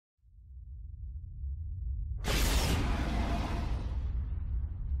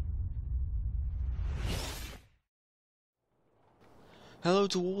Hello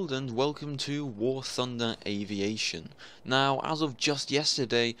to all and welcome to War Thunder Aviation. Now, as of just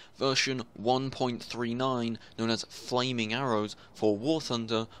yesterday, version 1.39, known as Flaming Arrows for War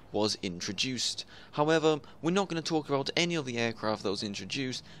Thunder, was introduced. However, we're not going to talk about any of the aircraft that was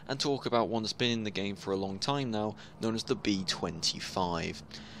introduced and talk about one that's been in the game for a long time now, known as the B-25.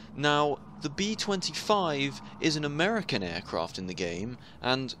 Now, the B-25 is an American aircraft in the game,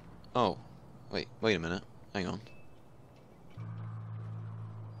 and... oh, wait a minute, hang on.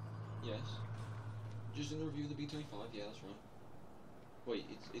 Yes. Just in the review of the B-25, yeah, that's right. Wait,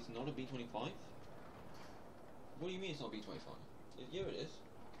 it's not a B-25? What do you mean it's not a B-25? Yeah, it is.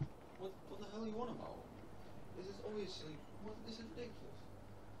 What the hell are you on about? This is obviously... this is ridiculous.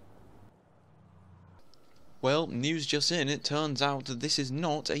 Well, news just in, it turns out that this is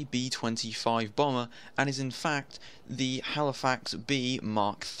not a B-25 bomber, and is in fact the Halifax B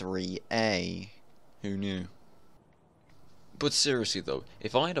MkIIIa. Who knew? But seriously though,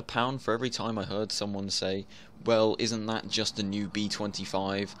 if I had a pound for every time I heard someone say, well, isn't that just a new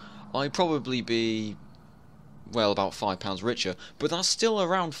B-25, I'd probably be, well, about £5 richer, but that's still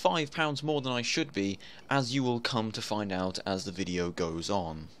around £5 more than I should be, as you will come to find out as the video goes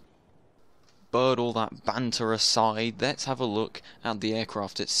on. But all that banter aside, let's have a look at the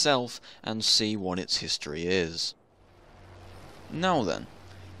aircraft itself and see what its history is. Now then.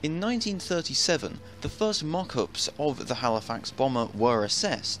 In 1937, the first mock-ups of the Halifax bomber were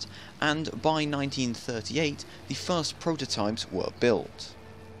assessed, and by 1938, the first prototypes were built.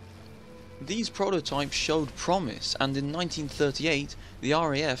 These prototypes showed promise, and in 1938, the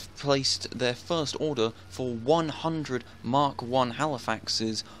RAF placed their first order for 100 Mark I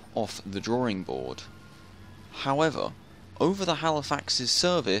Halifaxes off the drawing board. However, over the Halifax's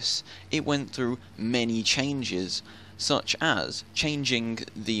service, it went through many changes, such as changing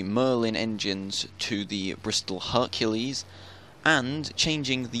the Merlin engines to the Bristol Hercules, and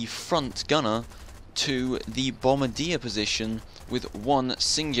changing the front gunner to the Bombardier position with one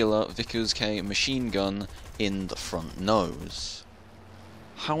singular Vickers K machine gun in the front nose.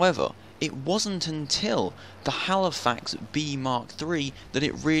 However, it wasn't until the Halifax B MkIII that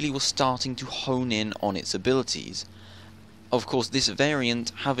it really was starting to hone in on its abilities. Of course, this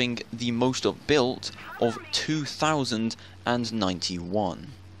variant having the most built of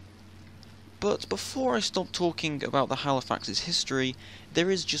 2,091. But before I stop talking about the Halifax's history,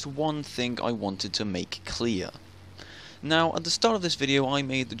 there is just one thing I wanted to make clear. Now, at the start of this video I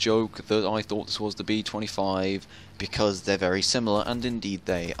made the joke that I thought this was the B-25 because they're very similar, and indeed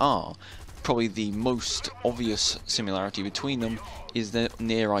they are. Probably the most obvious similarity between them is their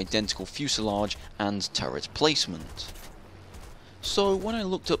near identical fuselage and turret placement. So when I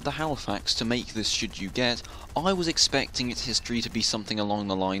looked up the Halifax to make this should you get, I was expecting its history to be something along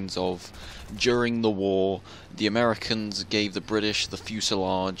the lines of, during the war, the Americans gave the British the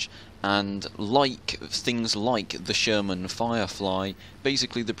fuselage, and like things like the Sherman Firefly,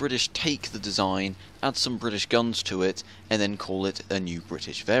 basically the British take the design, add some British guns to it, and then call it a new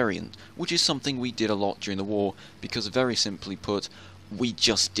British variant, which is something we did a lot during the war, because very simply put, we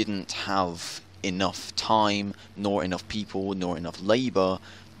just didn't have enough time, nor enough people, nor enough labour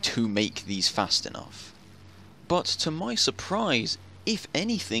to make these fast enough. But to my surprise, if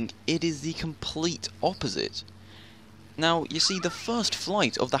anything, it is the complete opposite. Now, you see, the first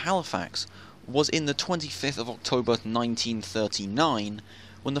flight of the Halifax was in the 25th of October 1939,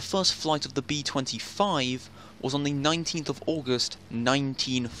 when the first flight of the B-25 was on the 19th of August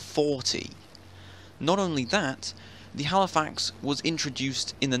 1940. Not only that, the Halifax was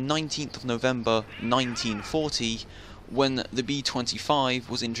introduced in the 19th of November 1940, when the B-25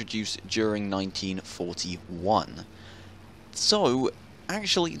 was introduced during 1941. So,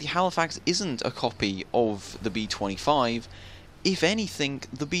 actually, the Halifax isn't a copy of the B-25. If anything,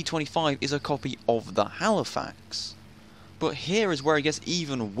 the B-25 is a copy of the Halifax. But here is where it gets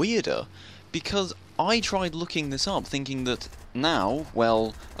even weirder, because I tried looking this up thinking that now,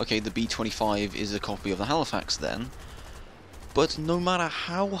 well, okay, the B-25 is a copy of the Halifax then, but no matter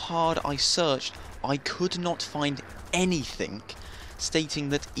how hard I searched, I could not find anything stating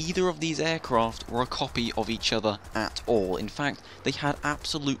that either of these aircraft were a copy of each other at all. In fact, they had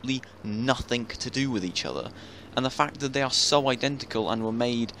absolutely nothing to do with each other, and the fact that they are so identical and were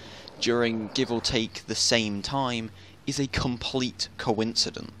made during give or take the same time is a complete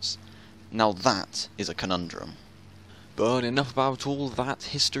coincidence. Now that is a conundrum. But enough about all that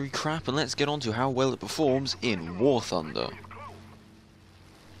history crap, and let's get on to how well it performs in War Thunder.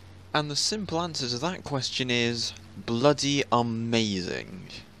 And the simple answer to that question is bloody amazing.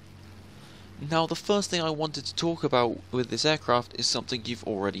 Now, the first thing I wanted to talk about with this aircraft is something you've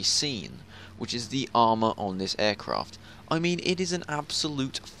already seen, which is the armor on this aircraft. I mean, it is an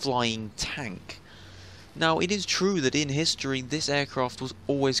absolute flying tank. Now, it is true that in history this aircraft was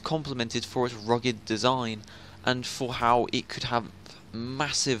always complimented for its rugged design and for how it could have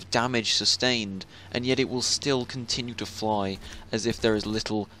massive damage sustained, and yet it will still continue to fly as if there is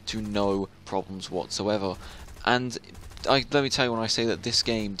little to no problems whatsoever. And let me tell you, when I say that this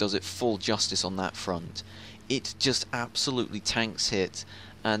game does it full justice on that front, it just absolutely tanks it,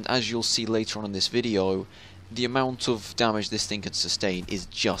 and as you'll see later on in this video, the amount of damage this thing can sustain is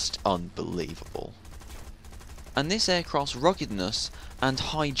just unbelievable. And this aircraft's ruggedness and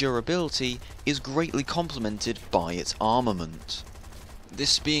high durability is greatly complemented by its armament.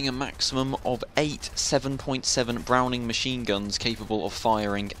 This being a maximum of 8 7.7 Browning machine guns capable of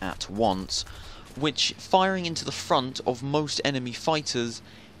firing at once, which, firing into the front of most enemy fighters,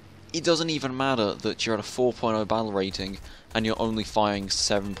 it doesn't even matter that you're at a 4.0 battle rating and you're only firing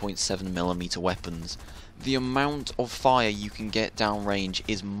 7.7mm weapons. The amount of fire you can get downrange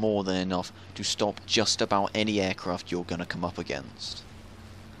is more than enough to stop just about any aircraft you're going to come up against.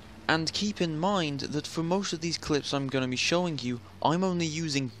 And keep in mind that for most of these clips I'm going to be showing you, I'm only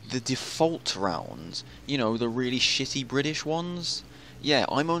using the default rounds. You know, the really shitty British ones? Yeah,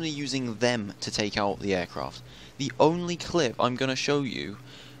 I'm only using them to take out the aircraft. The only clip I'm going to show you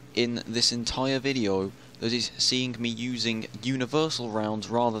in this entire video that is seeing me using universal rounds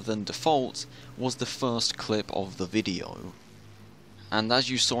rather than default was the first clip of the video. And as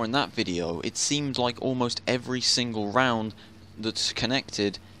you saw in that video, it seemed like almost every single round that's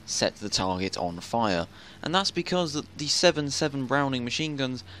connected set the target on fire, and that's because the 7.7 Browning machine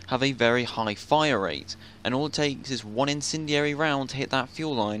guns have a very high fire rate, and all it takes is one incendiary round to hit that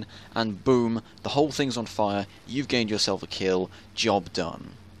fuel line, and boom, the whole thing's on fire, you've gained yourself a kill, job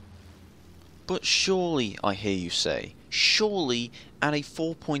done. But surely, I hear you say, surely at a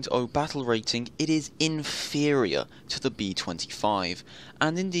 4.0 battle rating it is inferior to the B-25,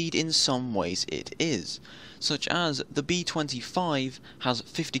 and indeed in some ways it is, such as the B-25 has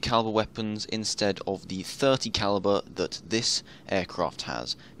 50 caliber weapons instead of the 30 caliber that this aircraft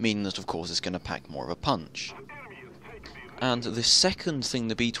has, meaning that of course it's going to pack more of a punch. And the second thing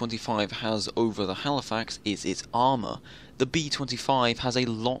the B-25 has over the Halifax is its armour. The B-25 has a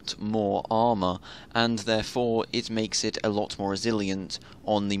lot more armour, and therefore it makes it a lot more resilient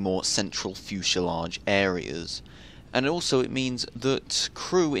on the more central fuselage areas. And also it means that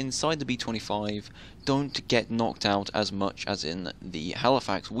crew inside the B-25 don't get knocked out as much as in the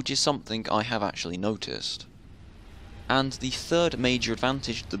Halifax, which is something I have actually noticed. And the third major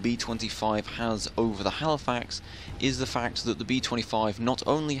advantage the B-25 has over the Halifax is the fact that the B-25 not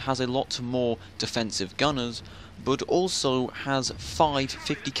only has a lot more defensive gunners, but also has 5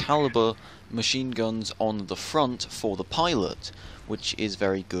 50 caliber machine guns on the front for the pilot, which is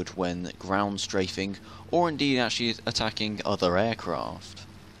very good when ground strafing, or indeed actually attacking other aircraft.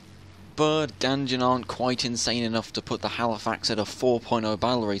 But Ganjin aren't quite insane enough to put the Halifax at a 4.0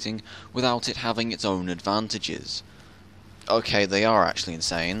 battle rating without it having its own advantages. Okay, they are actually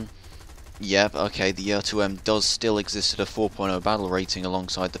insane. Yep, okay, the ER-2M does still exist at a 4.0 battle rating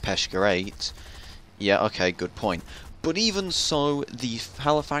alongside the Peshka 8. Yeah, okay, good point. But even so, the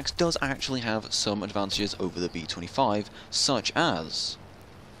Halifax does actually have some advantages over the B-25, such as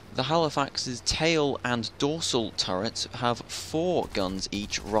the Halifax's tail and dorsal turrets have 4 guns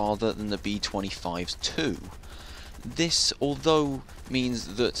each rather than the B-25's 2. This, although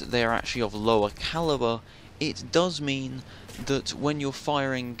means that they are actually of lower caliber, it does mean that when you're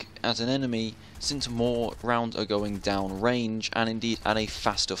firing at an enemy, since more rounds are going down range, and indeed at a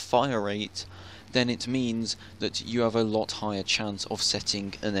faster fire rate, then it means that you have a lot higher chance of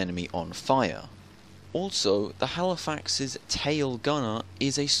setting an enemy on fire. Also, the Halifax's tail gunner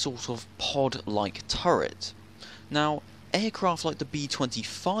is a sort of pod-like turret. Now, aircraft like the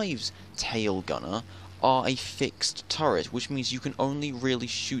B-25's tail gunner are a fixed turret, which means you can only really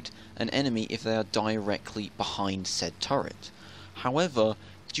shoot an enemy if they are directly behind said turret. However,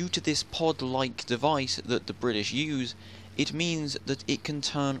 due to this pod-like device that the British use, it means that it can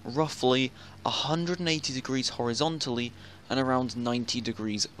turn roughly 180 degrees horizontally and around 90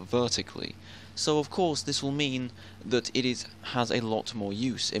 degrees vertically. So of course this will mean that it has a lot more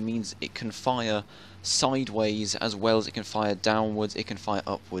use. It means it can fire sideways as well as it can fire downwards, it can fire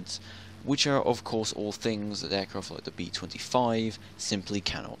upwards, which are of course all things that aircraft like the B-25 simply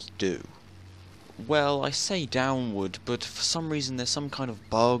cannot do. Well, I say downward, but for some reason there's some kind of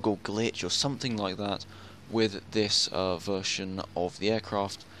bug or glitch or something like that with this version of the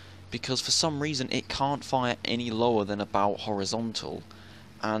aircraft, because for some reason it can't fire any lower than about horizontal,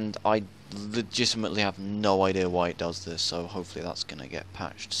 and I legitimately have no idea why it does this, so hopefully that's going to get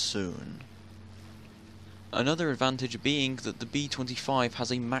patched soon. Another advantage being that the B-25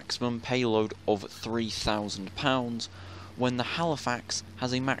 has a maximum payload of 3,000 pounds, when the Halifax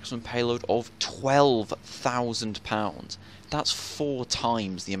has a maximum payload of 12,000 pounds. That's 4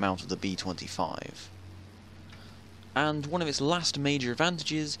 times the amount of the B-25. And one of its last major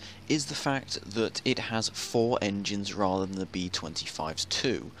advantages is the fact that it has 4 engines rather than the B-25's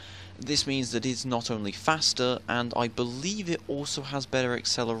 2. This means that it's not only faster, and I believe it also has better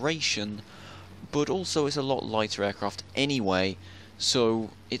acceleration, but also it's a lot lighter aircraft anyway, so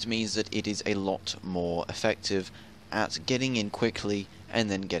it means that it is a lot more effective at getting in quickly and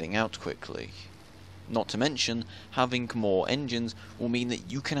then getting out quickly. Not to mention, having more engines will mean that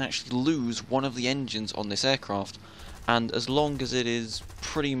you can actually lose one of the engines on this aircraft, and as long as it is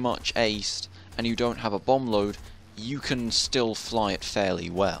pretty much aced and you don't have a bomb load, you can still fly it fairly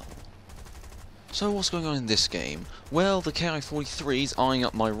well. So what's going on in this game? Well, the MkIIIa is eyeing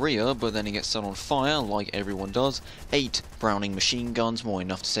up my rear, but then he gets set on fire, like everyone does. 8 Browning machine guns, more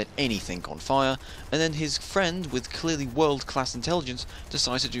enough to set anything on fire, and then his friend, with clearly world-class intelligence,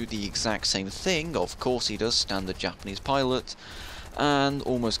 decides to do the exact same thing. Of course he does, standard Japanese pilot, and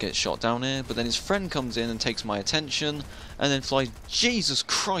almost gets shot down here, but then his friend comes in and takes my attention, and then flies, Jesus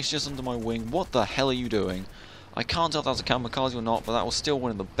Christ, just under my wing. What the hell are you doing? I can't tell if that's a kamikaze or not, but that was still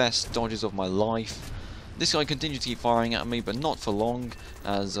one of the best dodges of my life. This guy continued to keep firing at me, but not for long,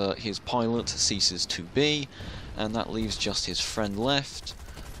 as his pilot ceases to be, and that leaves just his friend left,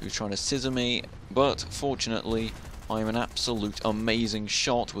 who's trying to scissor me, but fortunately, I'm an absolute amazing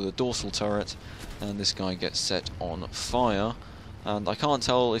shot with a dorsal turret, and this guy gets set on fire, and I can't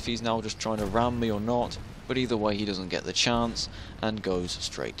tell if he's now just trying to ram me or not, but either way he doesn't get the chance, and goes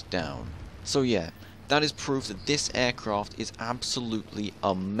straight down. So yeah. That is proof that this aircraft is absolutely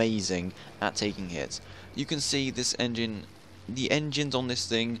amazing at taking hits. You can see this engine, the engines on this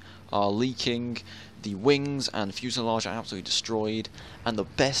thing are leaking, the wings and fuselage are absolutely destroyed, and the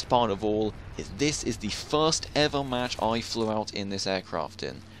best part of all is this is the first ever match I flew out in this aircraft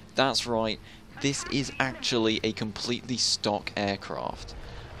in. That's right, this is actually a completely stock aircraft,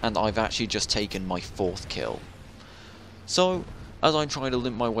 and I've actually just taken my 4th kill. So, as I try to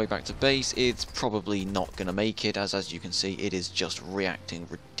limp my way back to base, it's probably not going to make it, as you can see, it is just reacting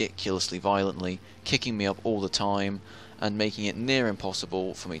ridiculously violently, kicking me up all the time, and making it near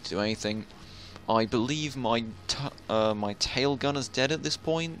impossible for me to do anything. I believe my tail gunner's dead at this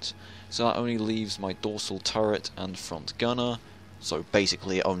point, so that only leaves my dorsal turret and front gunner, so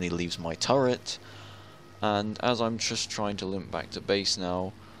basically it only leaves my turret, and as I'm just trying to limp back to base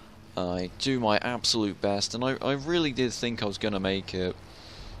now, I do my absolute best, and I really did think I was going to make it.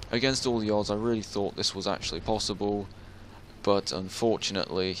 Against all the odds, I really thought this was actually possible, but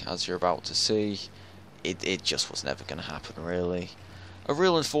unfortunately, as you're about to see, it just was never going to happen, really. A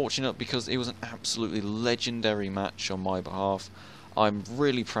real unfortunate, because it was an absolutely legendary match on my behalf. I'm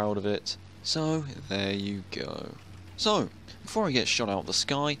really proud of it, so there you go. So, before I get shot out of the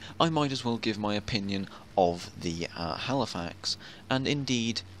sky, I might as well give my opinion of the Halifax, and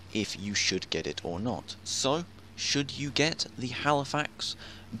indeed, if you should get it or not. So, should you get the Halifax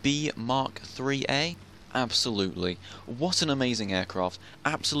B MkIIIa? Absolutely. What an amazing aircraft.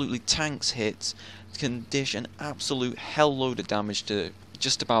 Absolutely tanks hits, can dish an absolute hell load of damage to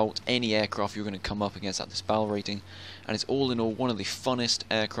just about any aircraft you're going to come up against at this battle rating, and it's all in all one of the funnest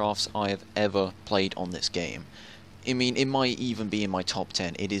aircrafts I have ever played on this game. I mean, it might even be in my top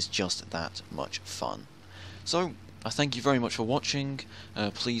 10, it is just that much fun. So, I thank you very much for watching.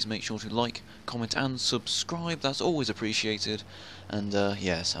 Please make sure to like, comment and subscribe, that's always appreciated, and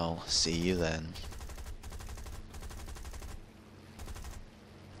yes, I'll see you then.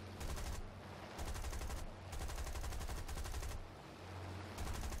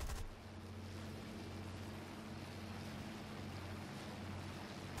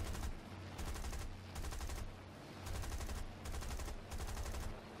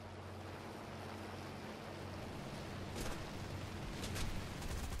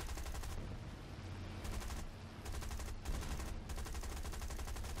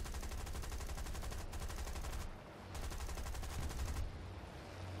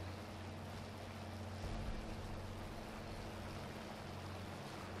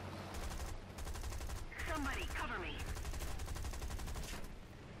 Somebody cover me.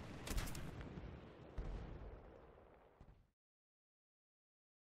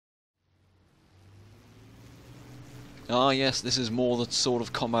 Ah yes, this is more the sort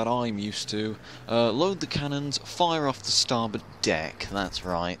of combat I'm used to. Load the cannons, fire off the starboard deck, that's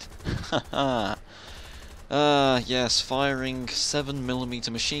right. Haha. Yes, firing 7mm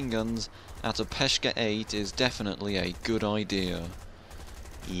machine guns at a MkIIIa is definitely a good idea.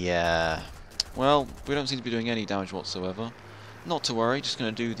 Yeah. Well, we don't seem to be doing any damage whatsoever. Not to worry, just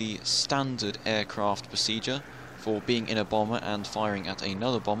going to do the standard aircraft procedure for being in a bomber and firing at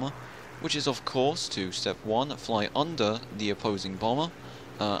another bomber, which is of course to step 1, fly under the opposing bomber,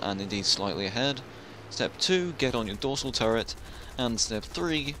 and indeed slightly ahead. Step 2, get on your dorsal turret, and step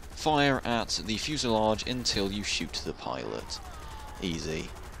 3, fire at the fuselage until you shoot the pilot. Easy.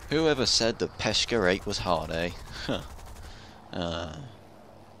 Whoever said the MkIIIa was hard, eh?